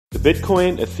The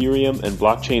Bitcoin, Ethereum, and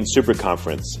Blockchain Super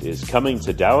Conference is coming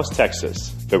to Dallas,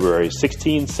 Texas, February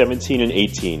 16, 17, and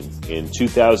 18 in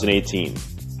 2018.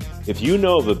 If you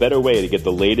know of a better way to get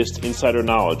the latest insider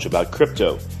knowledge about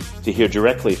crypto, to hear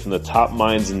directly from the top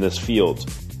minds in this field,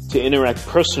 to interact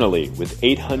personally with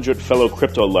 800 fellow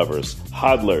crypto lovers,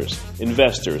 hodlers,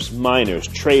 investors, miners,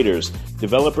 traders,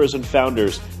 developers, and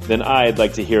founders, then I'd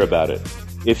like to hear about it.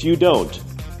 If you don't,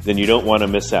 then you don't want to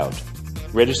miss out.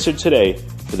 Register today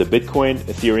for the Bitcoin,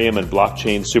 Ethereum, and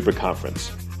Blockchain Super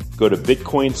Conference. Go to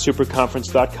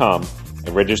bitcoinsuperconference.com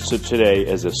and register today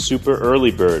as a super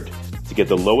early bird to get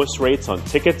the lowest rates on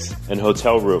tickets and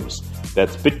hotel rooms.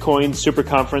 That's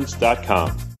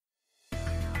bitcoinsuperconference.com.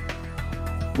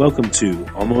 Welcome to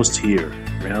Almost Here,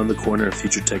 Round the Corner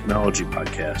Future Technology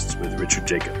podcast with Richard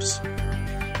Jacobs.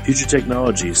 Future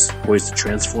technologies poised to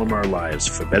transform our lives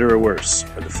for better or worse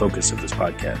are the focus of this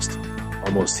podcast.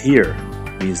 Almost here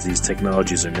means these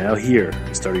technologies are now here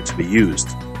and starting to be used,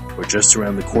 or just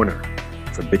around the corner,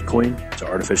 from Bitcoin to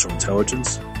artificial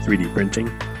intelligence, 3D printing,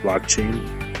 blockchain,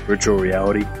 virtual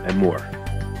reality, and more.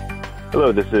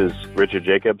 Hello, this is Richard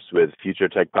Jacobs with Future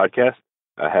Tech Podcast.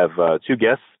 I have two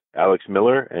guests, Alex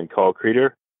Miller and Karl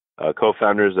Kreder,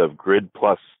 co-founders of Grid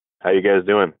Plus. How you guys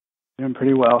doing? Doing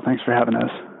pretty well. Thanks for having us.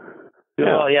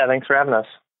 Yeah, thanks for having us.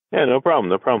 Yeah, no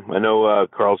problem. I know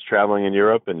Karl's traveling in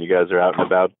Europe, and you guys are out and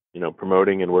about,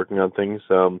 promoting and working on things.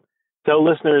 Tell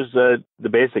listeners the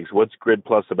basics. What's Grid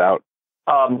Plus about?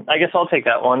 I guess I'll take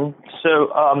that one.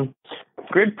 So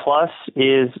Grid Plus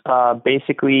is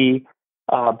basically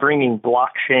bringing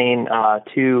blockchain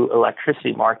to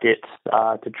electricity markets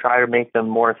to try to make them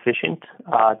more efficient,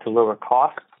 to lower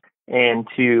costs, and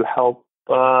to help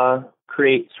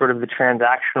create sort of the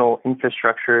transactional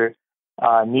infrastructure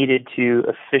needed to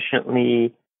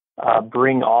efficiently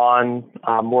bring on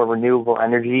more renewable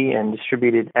energy and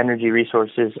distributed energy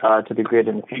resources to the grid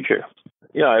in the future.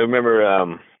 Yeah, I remember,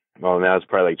 now it's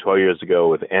probably like 12 years ago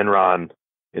with Enron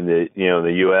in the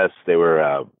U.S., they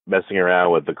were messing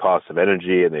around with the cost of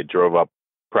energy, and they drove up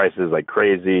prices like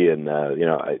crazy. And,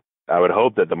 I would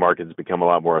hope that the market's become a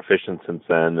lot more efficient since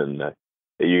then, and that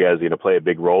you guys are going to play a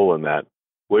big role in that.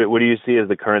 What do you see as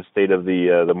the current state of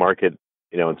the market,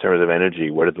 in terms of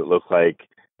energy? What does it look like?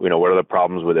 What are the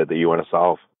problems with it that you want to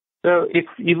solve? So if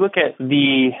you look at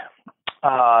the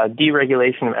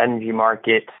deregulation of energy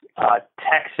markets,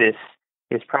 Texas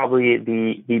is probably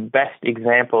the best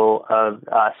example of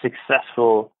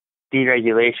successful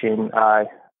deregulation.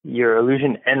 Your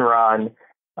illusion Enron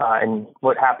and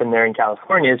what happened there in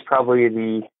California is probably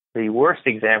the worst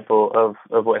example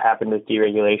of what happened with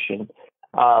deregulation.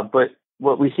 But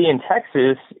what we see in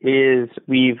Texas is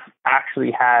we've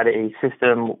actually had a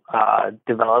system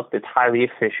developed that's highly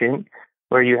efficient,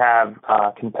 where you have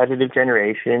competitive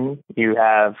generation, you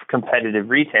have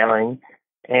competitive retailing,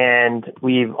 and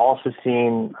we've also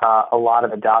seen a lot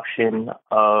of adoption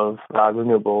of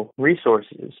renewable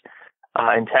resources.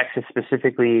 In Texas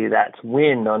specifically, that's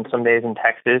wind. On some days in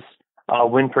Texas,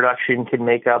 wind production can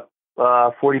make up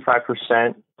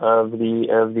 45% of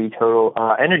the total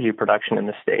energy production in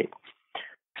the state.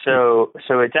 So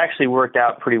it's actually worked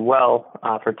out pretty well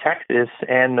for Texas,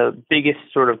 and the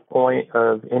biggest sort of point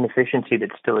of inefficiency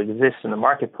that still exists in the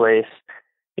marketplace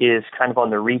is kind of on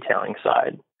the retailing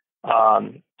side.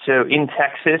 So in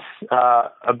Texas,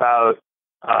 about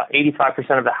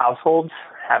 85% of the households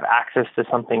have access to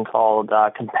something called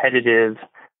competitive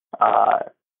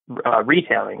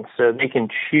retailing. So they can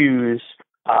choose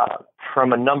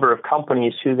from a number of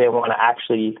companies who they want to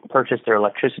actually purchase their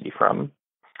electricity from.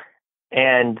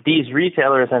 And these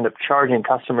retailers end up charging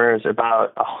customers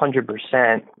about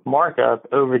 100% markup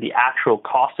over the actual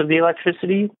cost of the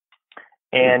electricity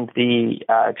and the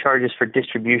charges for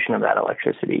distribution of that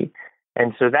electricity.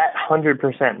 And so that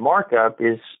 100% markup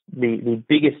is the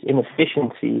biggest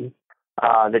inefficiency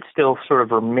that still sort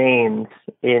of remains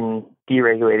in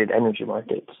deregulated energy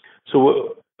markets. So,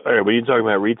 all right, when you're talking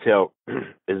about retail,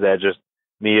 is that just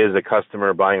me as a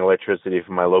customer buying electricity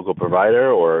from my local provider,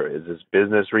 or is this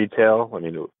business retail? I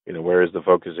mean, where is the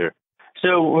focus here?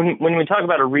 So when we talk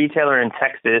about a retailer in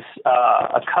Texas,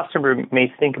 a customer may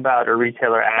think about a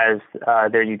retailer as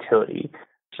their utility.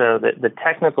 So the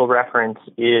technical reference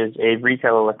is a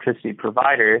retail electricity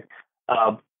provider,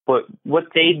 but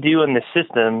what they do in the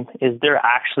system is they're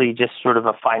actually just sort of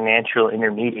a financial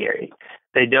intermediary.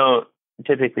 They don't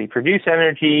typically produce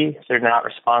energy. So they're not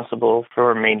responsible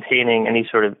for maintaining any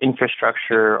sort of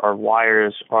infrastructure or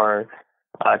wires or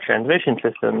transmission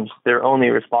systems. They're only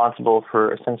responsible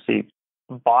for essentially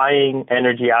buying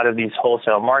energy out of these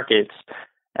wholesale markets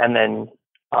and then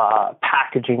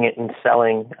packaging it and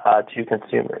selling to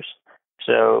consumers.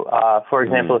 So, for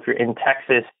example, if you're in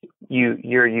Texas,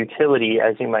 your utility,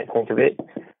 as you might think of it,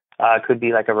 could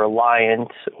be like a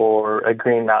Reliant or a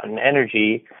Green Mountain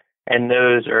Energy, and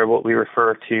those are what we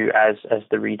refer to as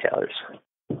the retailers.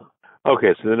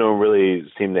 Okay, so they don't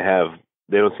seem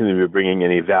to be bringing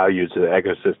any value to the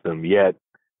ecosystem yet.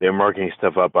 They're marking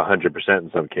stuff up 100%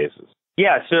 in some cases.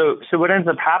 Yeah, so what ends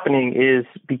up happening is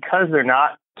because they're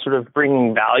not sort of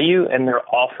bringing value and they're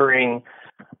offering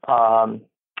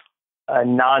a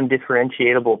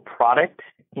non-differentiatable product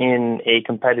in a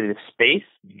competitive space,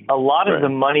 a lot of the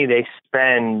money they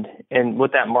spend and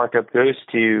what that markup goes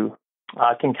to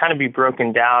can kind of be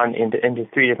broken down into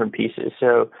three different pieces.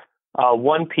 So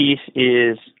one piece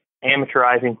is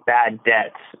amortizing bad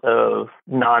debts of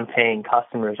non-paying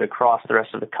customers across the rest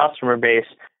of the customer base,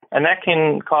 and that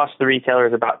can cost the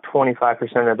retailers about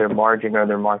 25% of their margin or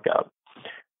their markup.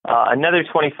 Another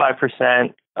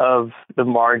 25% of the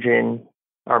margin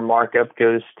or markup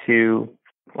goes to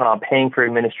paying for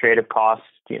administrative costs,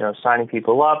 signing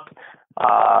people up,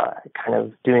 kind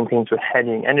of doing things with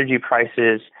hedging energy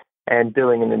prices and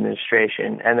billing and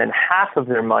administration. And then half of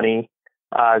their money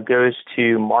goes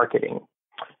to marketing.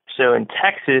 So in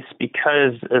Texas,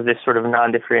 because of this sort of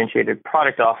non-differentiated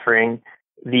product offering,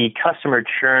 the customer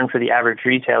churn for the average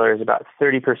retailer is about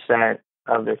 30%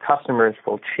 of their customers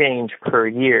will change per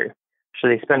year. So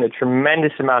they spend a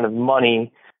tremendous amount of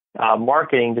money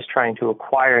marketing, just trying to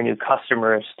acquire new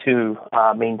customers to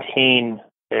maintain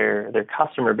their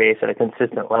customer base at a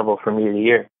consistent level from year to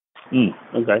year.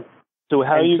 Okay. So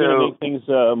how are you going to make things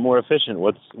more efficient?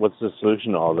 What's the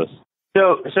solution to all this?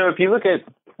 So if you look at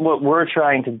what we're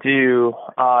trying to do,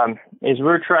 is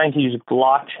we're trying to use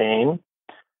blockchain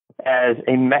as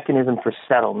a mechanism for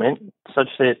settlement, such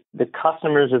that the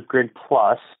customers of Grid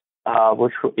Plus,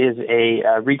 which is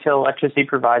a retail electricity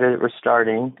provider that we're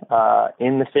starting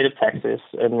in the state of Texas,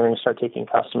 and we're going to start taking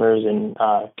customers in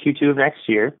Q2 of next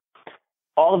year.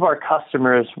 All of our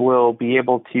customers will be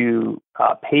able to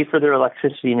pay for their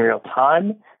electricity in real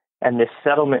time, and the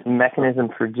settlement mechanism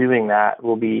for doing that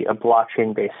will be a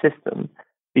blockchain-based system.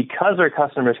 Because our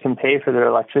customers can pay for their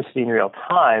electricity in real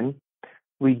time,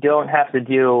 we don't have to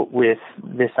deal with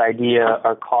this idea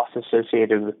or costs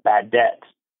associated with bad debt.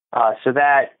 So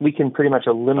that we can pretty much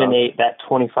eliminate that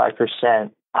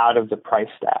 25% out of the price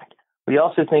stack. We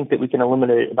also think that we can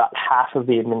eliminate about half of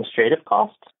the administrative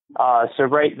costs. So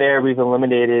right there, we've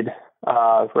eliminated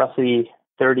roughly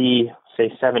 37%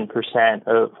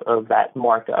 of that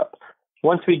markup.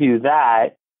 Once we do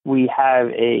that, we have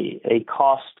a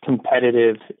cost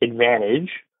competitive advantage,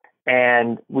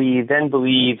 and we then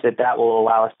believe that will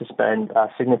allow us to spend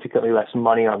significantly less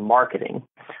money on marketing.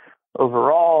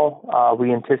 Overall,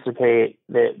 we anticipate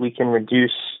that we can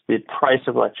reduce the price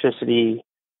of electricity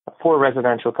for a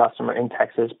residential customer in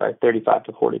Texas by 35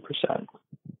 to 40%.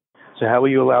 So how will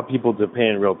you allow people to pay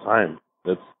in real time?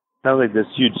 That sounds like this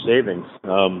huge savings.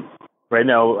 Right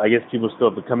now, I guess people still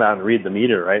have to come out and read the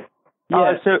meter, right?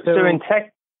 Yeah. So in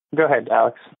tech, go ahead,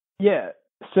 Alex. Yeah.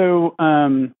 So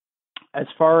as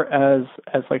far as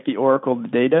like the Oracle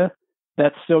data,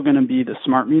 that's still going to be the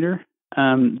smart meter.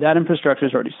 That infrastructure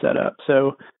is already set up.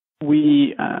 So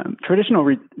we traditional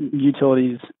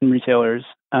utilities and retailers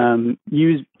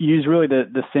use really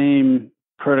the same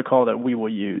protocol that we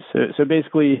will use. So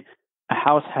basically, a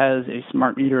house has a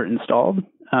smart meter installed.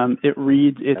 It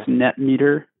reads its net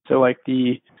meter, so like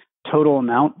the total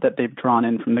amount that they've drawn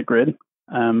in from the grid,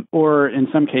 or in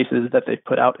some cases that they've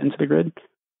put out into the grid.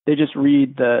 They just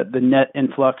read the net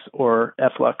influx or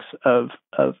efflux of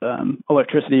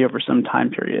electricity over some time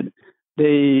period.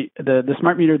 The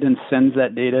smart meter then sends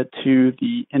that data to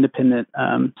the independent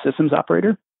systems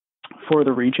operator for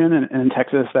the region. And in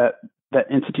Texas, that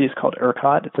entity is called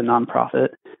ERCOT. It's a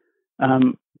nonprofit.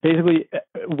 Basically,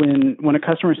 when a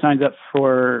customer signs up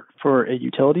for a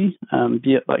utility,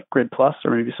 be it like Grid Plus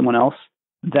or maybe someone else,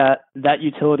 that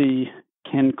utility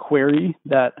can query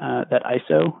that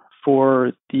ISO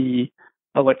for the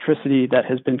electricity that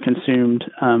has been consumed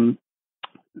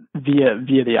via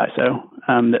the ISO,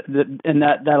 and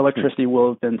that electricity will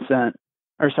have been sent,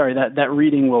 that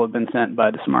reading will have been sent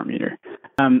by the smart meter.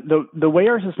 The way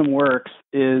our system works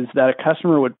is that a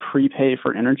customer would prepay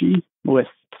for energy with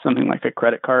something like a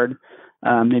credit card,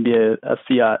 maybe a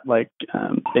fiat like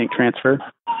bank transfer,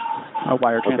 a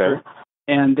wire transfer. Okay.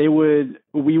 And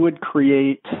we would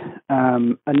create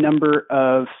a number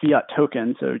of fiat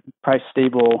tokens, so price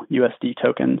stable USD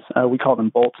tokens. We call them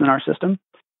bolts in our system.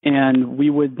 And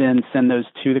we would then send those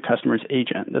to the customer's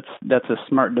agent. That's a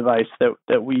smart device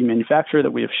that we manufacture,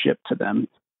 that we have shipped to them.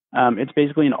 It's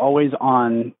basically an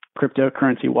always-on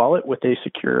cryptocurrency wallet with a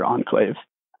secure enclave.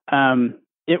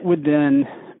 It would then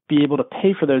be able to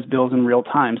pay for those bills in real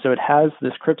time. So it has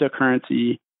this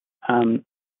cryptocurrency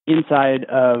inside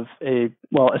of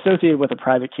associated with a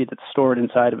private key that's stored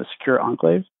inside of a secure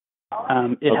enclave.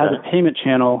 It has a payment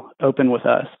channel open with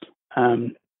us,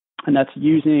 and that's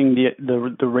using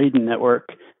the Raiden network,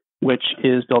 which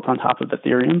is built on top of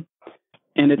Ethereum.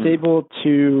 And it's able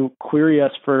to query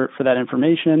us for that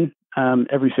information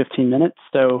every 15 minutes.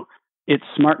 So its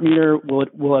smart meter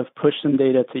will have pushed some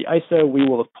data to the ISO. We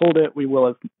will have pulled it. We will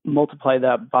have multiplied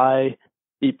that by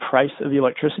the price of the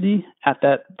electricity at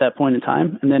that point in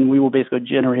time, and then we will basically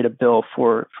generate a bill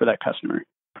for that customer.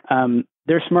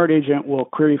 Their smart agent will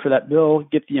query for that bill,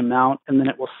 get the amount, and then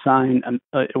it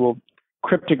will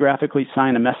cryptographically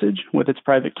sign a message with its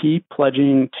private key,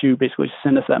 pledging to basically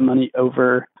send us that money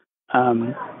over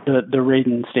the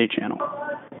Raiden state channel.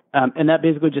 And that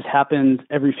basically just happens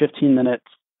every 15 minutes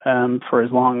for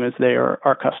as long as they are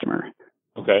our customer.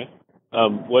 Okay.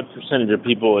 What percentage of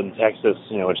people in Texas,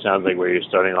 which sounds like where you're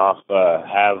starting off,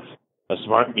 have a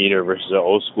smart meter versus an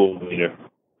old school meter?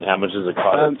 And how much does it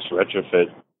cost to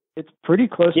retrofit? It's pretty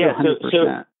close to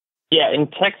 100%. Yeah, in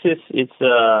Texas, it's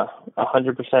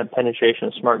 100% penetration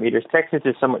of smart meters. Texas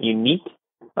is somewhat unique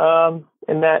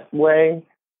in that way.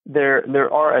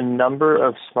 There are a number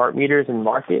of smart meters in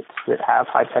markets that have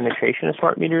high penetration of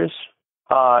smart meters.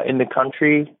 In the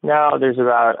country now, there's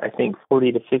about, I think,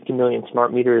 40 to 50 million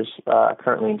smart meters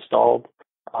currently installed.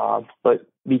 But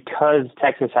because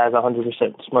Texas has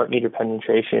 100% smart meter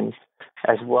penetration,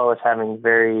 as well as having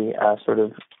very sort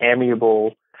of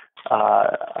amiable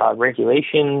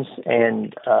regulations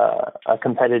and a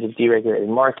competitive deregulated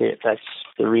market, that's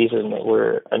the reason that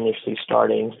we're initially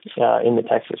starting in the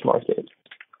Texas market.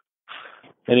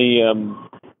 Any,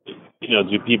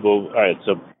 do people, all right,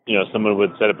 so, someone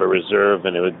would set up a reserve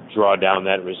and it would draw down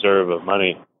that reserve of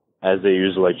money as they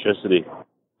use electricity.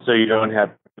 So you don't have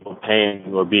people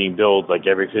paying or being billed like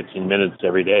every 15 minutes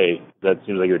every day. That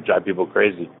seems like it would drive people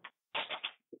crazy.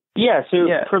 Yeah, so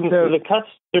from the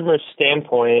customer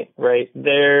standpoint, right,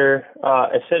 they're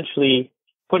essentially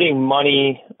putting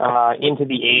money into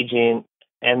the agent,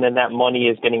 and then that money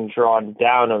is getting drawn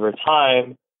down over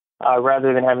time,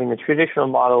 rather than having the traditional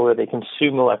model where they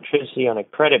consume electricity on a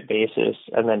credit basis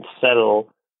and then settle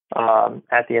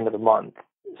at the end of the month.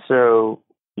 So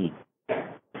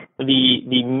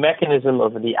the mechanism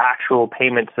of the actual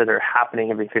payments that are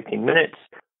happening every 15 minutes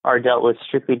are dealt with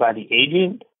strictly by the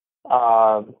agent.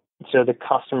 So the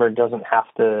customer doesn't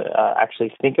have to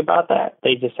actually think about that.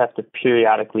 They just have to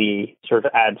periodically sort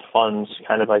of add funds,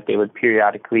 kind of like they would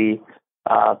periodically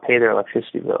pay their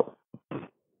electricity bill.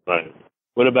 Right.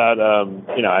 What about,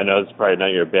 I know it's probably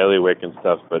not your bailiwick and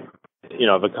stuff, but,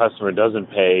 if a customer doesn't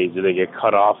pay, do they get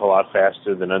cut off a lot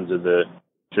faster than under the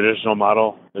traditional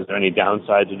model? Is there any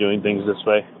downside to doing things this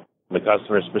way from the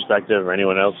customer's perspective or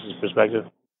anyone else's perspective?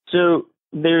 So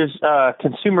there's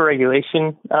consumer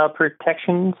regulation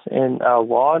protections and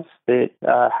laws that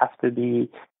have to be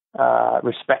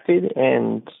respected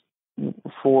and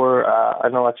for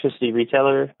an electricity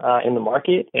retailer in the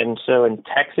market. And so in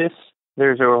Texas,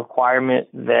 there's a requirement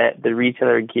that the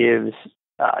retailer gives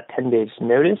 10 days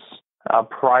notice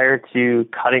prior to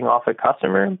cutting off a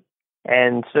customer.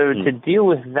 And so to deal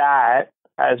with that,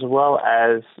 as well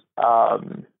as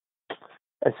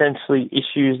essentially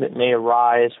issues that may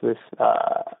arise with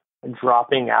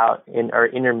dropping out in or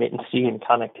intermittency in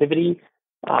connectivity,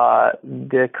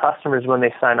 the customers, when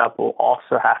they sign up, will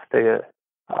also have to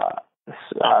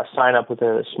sign up with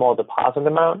a small deposit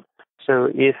amount. So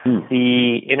if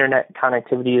the internet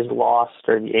connectivity is lost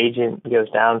or the agent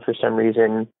goes down for some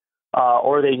reason,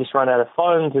 or they just run out of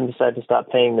funds and decide to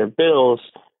stop paying their bills,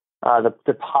 the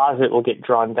deposit will get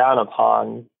drawn down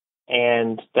upon,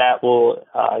 and that will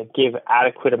give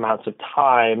adequate amounts of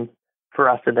time for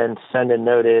us to then send a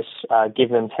notice, give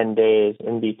them 10 days,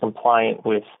 and be compliant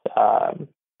with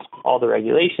all the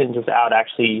regulations without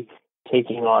actually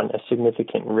taking on a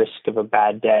significant risk of a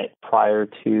bad debt prior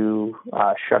to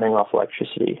shutting off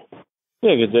electricity.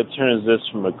 Yeah, because that turns this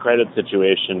from a credit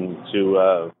situation to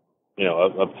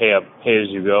a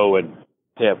pay-as-you-go and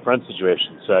pay-up-front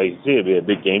situation. So I see it'd be a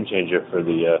big game changer for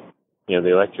the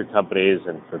electric companies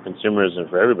and for consumers and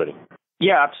for everybody.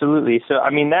 Yeah, absolutely. So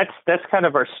I mean that's kind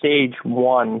of our stage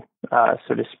one,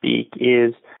 so to speak,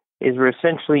 is we're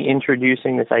essentially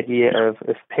introducing this idea of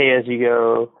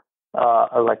pay-as-you-go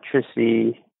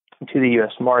electricity to the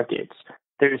U.S. markets.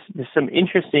 There's some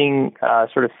interesting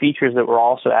sort of features that we're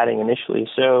also adding initially.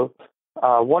 So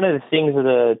one of the things that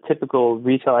a typical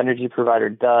retail energy provider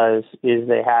does is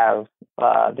they have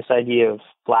this idea of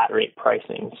flat rate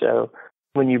pricing. So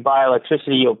when you buy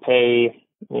electricity, you'll pay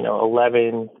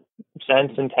 11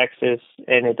 cents in Texas,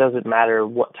 and it doesn't matter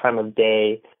what time of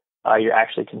day you're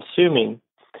actually consuming,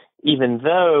 even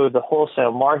though the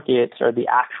wholesale markets or the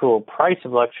actual price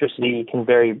of electricity can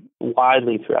vary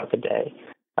widely throughout the day.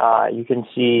 You can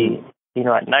see,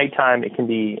 at nighttime, it can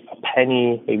be a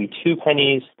penny, maybe 2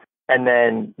 pennies. And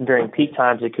then during peak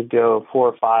times, it could go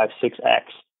 4, 5, 6x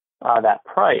that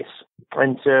price.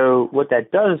 And so what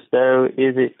that does, though,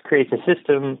 is it creates a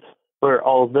system where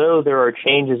although there are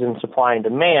changes in supply and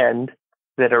demand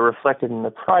that are reflected in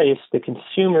the price, the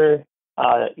consumer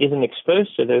isn't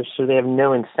exposed to those, so they have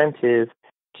no incentive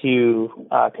to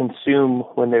consume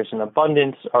when there's an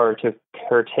abundance or to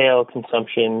curtail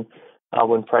consumption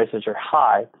when prices are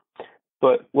high.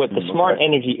 But what the smart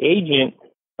energy agent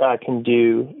can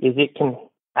do is it can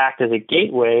act as a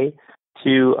gateway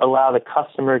to allow the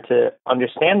customer to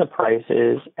understand the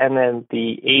prices, and then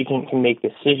the agent can make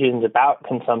decisions about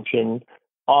consumption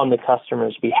on the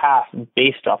customer's behalf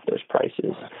based off those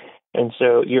prices. And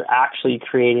so you're actually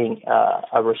creating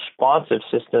a responsive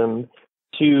system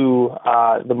to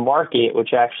the market,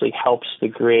 which actually helps the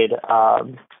grid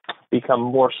become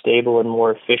more stable and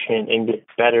more efficient and get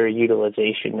better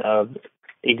utilization of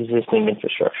existing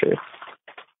infrastructure.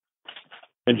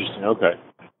 Interesting. Okay.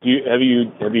 Have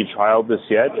you trialed this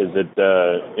yet? Is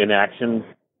it in action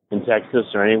in Texas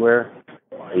or anywhere?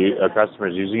 Are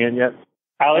customers using it yet?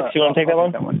 Alex, you want to take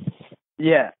that one?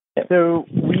 Yeah. So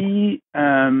we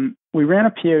ran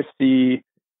a POC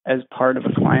as part of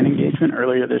a client engagement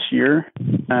earlier this year.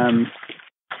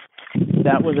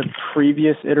 That was a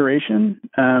previous iteration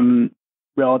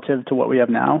relative to what we have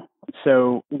now.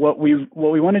 So what we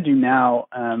want to do now,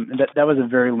 that was a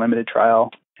very limited trial,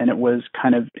 and it was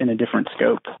kind of in a different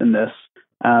scope than this.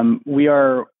 We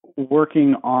are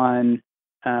working on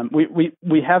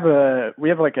we have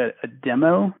like a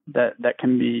demo that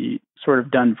can be sort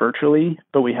of done virtually,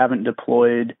 but we haven't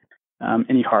deployed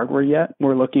any hardware yet.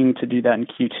 We're looking to do that in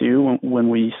Q2 when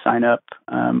we sign up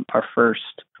our first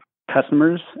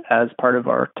customers as part of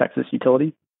our Texas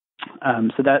utility.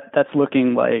 So that's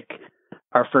looking like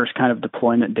our first kind of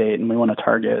deployment date, and we want to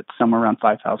target somewhere around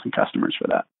 5,000 customers for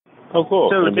that. Oh, cool.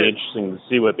 So it'll be interesting to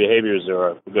see what behaviors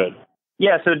are good.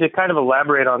 Yeah, so to kind of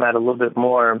elaborate on that a little bit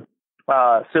more,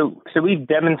 so we've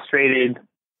demonstrated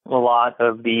a lot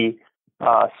of the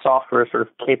software sort of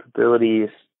capabilities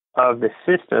of the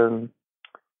system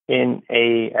in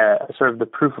a sort of the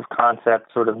proof of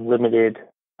concept sort of limited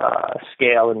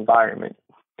scale environment.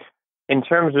 In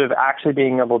terms of actually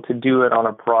being able to do it on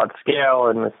a broad scale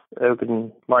and with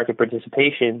open market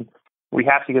participation, we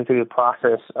have to go through the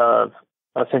process of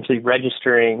essentially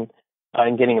registering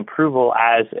and getting approval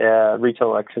as a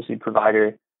retail electricity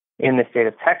provider in the state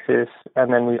of Texas.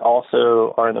 And then we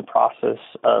also are in the process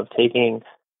of taking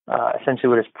essentially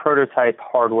what is prototype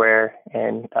hardware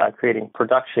and creating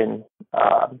production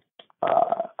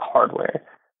hardware,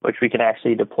 which we can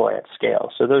actually deploy at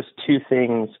scale. So those two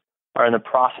things are in the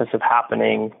process of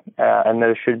happening, and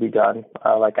those should be done,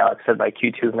 like Alex said, by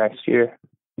Q2 of next year.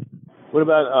 What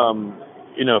about,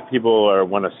 if people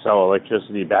want to sell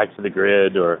electricity back to the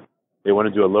grid, or they want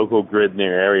to do a local grid in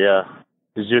their area?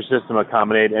 Does your system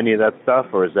accommodate any of that stuff,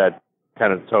 or is that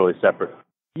kind of totally separate?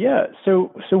 Yeah,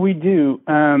 so we do.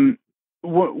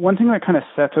 One thing that kind of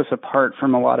sets us apart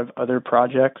from a lot of other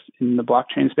projects in the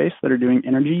blockchain space that are doing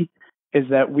energy is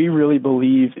that we really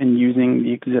believe in using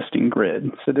the existing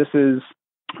grid. So this is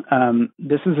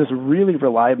this really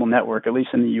reliable network, at least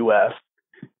in the U.S.,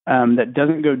 that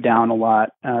doesn't go down a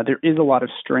lot. There is a lot of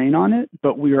strain on it,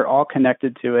 but we are all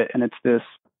connected to it, and it's this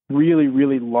really,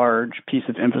 really large piece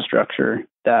of infrastructure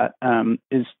that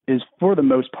is for the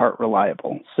most part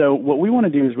reliable. So what we want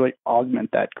to do is really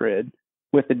augment that grid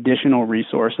with additional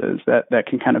resources that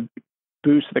can kind of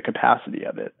boost the capacity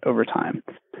of it over time.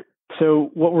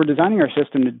 So what we're designing our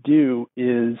system to do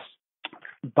is,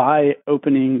 by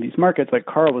opening these markets like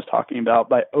Karl was talking about,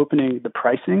 by opening the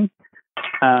pricing,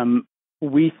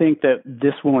 we think that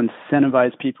this will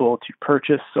incentivize people to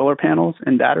purchase solar panels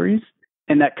and batteries.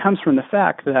 And that comes from the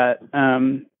fact that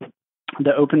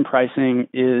the open pricing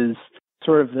is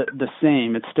sort of the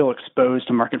same. It's still exposed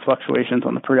to market fluctuations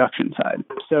on the production side.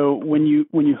 So when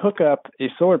you hook up a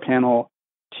solar panel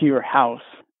to your house,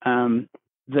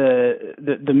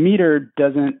 the meter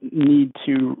doesn't need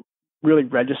to really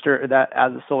register that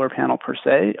as a solar panel per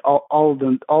se. All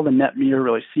the net meter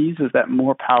really sees is that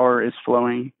more power is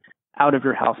flowing out of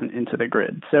your house and into the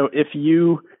grid. So if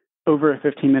you, over a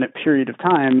 15-minute period of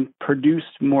time, produce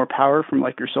more power from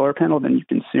like your solar panel than you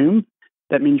consume,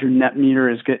 that means your net meter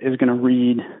is going to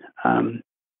read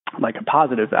like a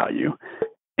positive value.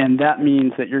 And that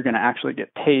means that you're going to actually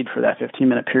get paid for that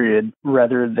 15-minute period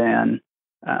rather than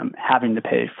having to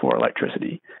pay for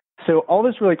electricity. So all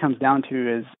this really comes down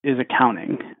to is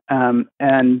accounting,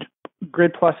 and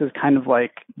Grid Plus is kind of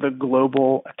like the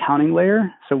global accounting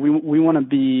layer. So we want to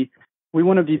be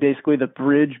basically the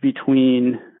bridge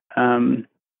between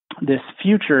this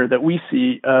future that we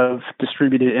see of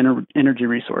distributed energy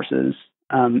resources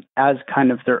as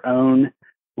kind of their own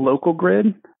local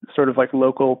grid, sort of like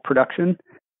local production.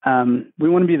 We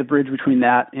want to be the bridge between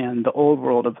that and the old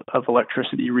world of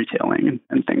electricity retailing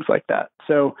and things like that.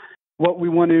 So what we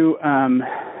want to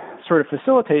sort of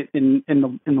facilitate in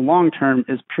the long term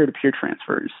is peer-to-peer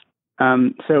transfers.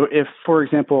 So if, for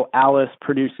example, Alice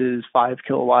produces 5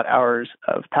 kilowatt hours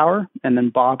of power, and then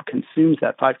Bob consumes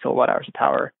that 5 kilowatt hours of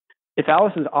power, if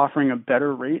Alice is offering a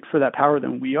better rate for that power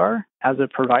than we are as a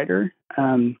provider,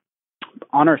 on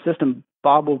our system,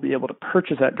 Bob will be able to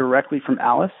purchase that directly from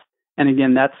Alice. And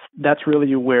again, that's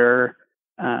really where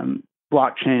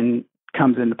blockchain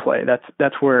comes into play.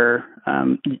 That's where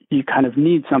you kind of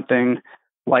need something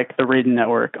like the Raiden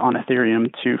network on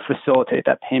Ethereum to facilitate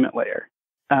that payment layer.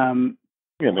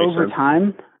 Over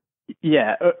time,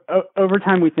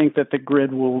 we think that the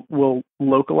grid will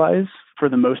localize for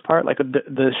the most part. Like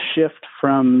the shift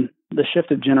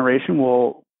of generation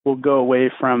will go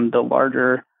away from the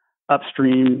larger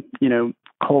upstream,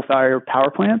 coal-fired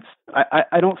power plants.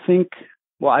 I don't think.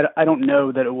 Well, I don't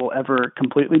know that it will ever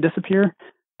completely disappear,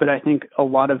 but I think a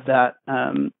lot of that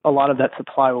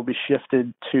supply will be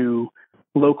shifted to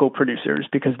local producers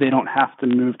because they don't have to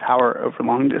move power over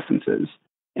long distances.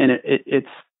 And it's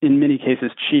in many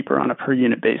cases cheaper on a per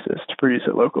unit basis to produce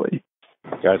it locally.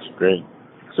 Gotcha, great.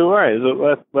 So, all right,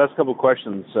 the last couple of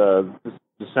questions.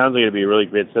 This sounds like it'd be a really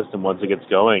great system once it gets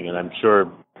going, and I'm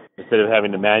sure instead of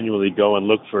having to manually go and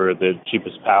look for the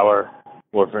cheapest power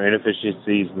or for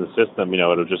inefficiencies in the system,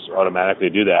 it'll just automatically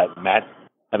do that.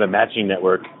 Have a matching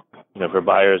network, for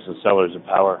buyers and sellers of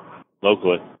power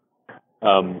locally.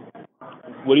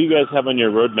 What do you guys have on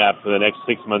your roadmap for the next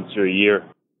 6 months or a year?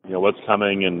 What's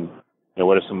coming and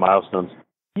what are some milestones?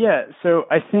 Yeah, so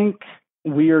I think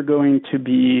we are going to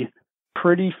be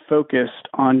pretty focused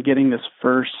on getting this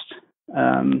first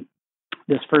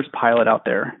pilot out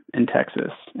there in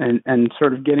Texas and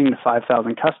sort of getting to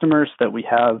 5,000 customers so that we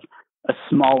have a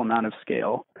small amount of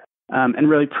scale and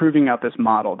really proving out this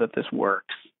model that this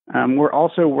works. We're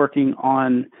also working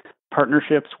on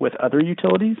partnerships with other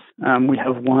utilities. We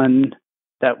have one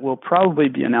that will probably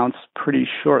be announced pretty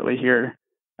shortly here.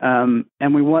 And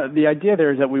the idea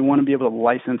there is that we want to be able to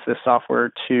license this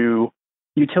software to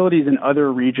utilities in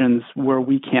other regions where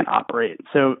we can't operate.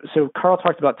 So Karl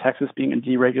talked about Texas being a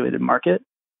deregulated market.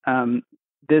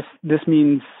 This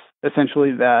means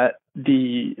essentially that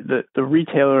the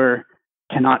retailer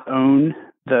cannot own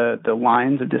the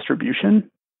lines of distribution.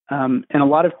 In a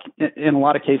lot of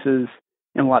cases,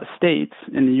 in a lot of states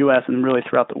in the U.S. and really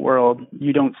throughout the world,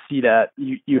 you don't see that.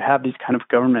 You have these kind of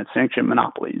government-sanctioned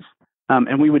monopolies.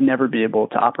 And we would never be able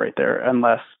to operate there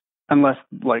unless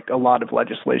like a lot of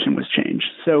legislation was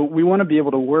changed. So we want to be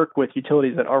able to work with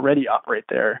utilities that already operate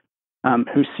there,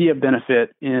 who see a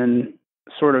benefit in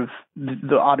sort of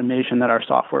the automation that our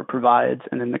software provides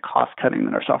and in the cost cutting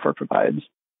that our software provides.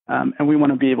 And we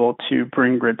want to be able to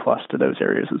bring Grid Plus to those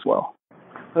areas as well.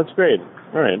 That's great.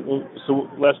 All right. Well, so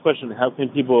last question, how can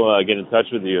people get in touch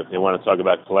with you if they want to talk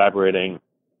about collaborating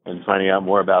and finding out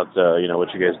more about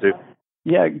what you guys do?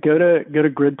 Yeah, go to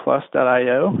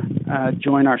gridplus.io,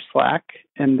 join our Slack,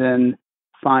 and then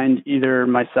find either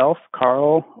myself,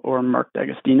 Karl, or Mark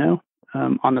D'Agostino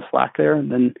on the Slack there,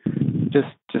 and then just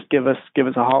give us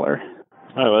a holler.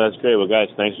 All right, well, that's great. Well, guys,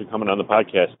 thanks for coming on the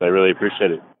podcast. I really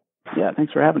appreciate it. Yeah,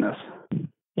 thanks for having us.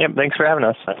 Yep, thanks for having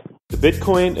us. The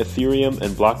Bitcoin, Ethereum,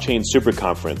 and Blockchain Super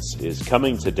Conference is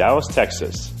coming to Dallas,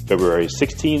 Texas, February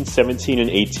 16, 17, and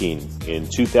 18 in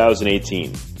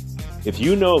 2018. If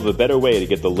you know of a better way to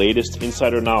get the latest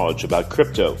insider knowledge about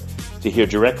crypto, to hear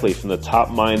directly from the top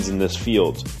minds in this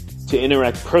field, to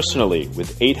interact personally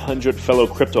with 800 fellow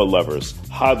crypto lovers,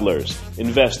 hodlers,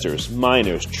 investors,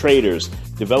 miners, traders,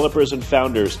 developers, and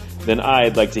founders, then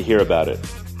I'd like to hear about it.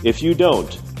 If you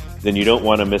don't, then you don't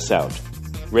want to miss out.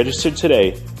 Register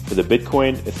today for the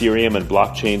Bitcoin, Ethereum, and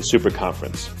Blockchain Super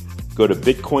Conference. Go to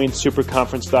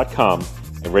bitcoinsuperconference.com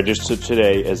and register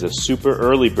today as a super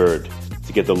early bird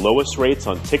to get the lowest rates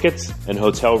on tickets and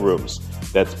hotel rooms.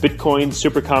 That's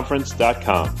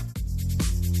bitcoinsuperconference.com.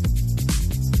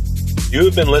 You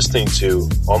have been listening to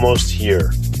Almost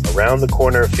Here, Around the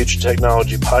Corner Future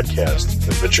Technology podcast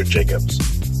with Richard Jacobs.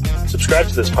 Subscribe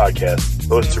to this podcast,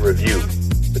 post a review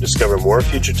to discover more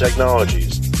future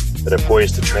technologies that are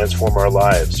poised to transform our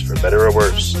lives for better or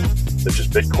worse, such as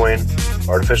Bitcoin,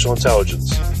 artificial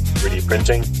intelligence, 3D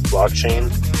printing, blockchain,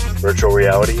 virtual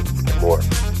reality, and more.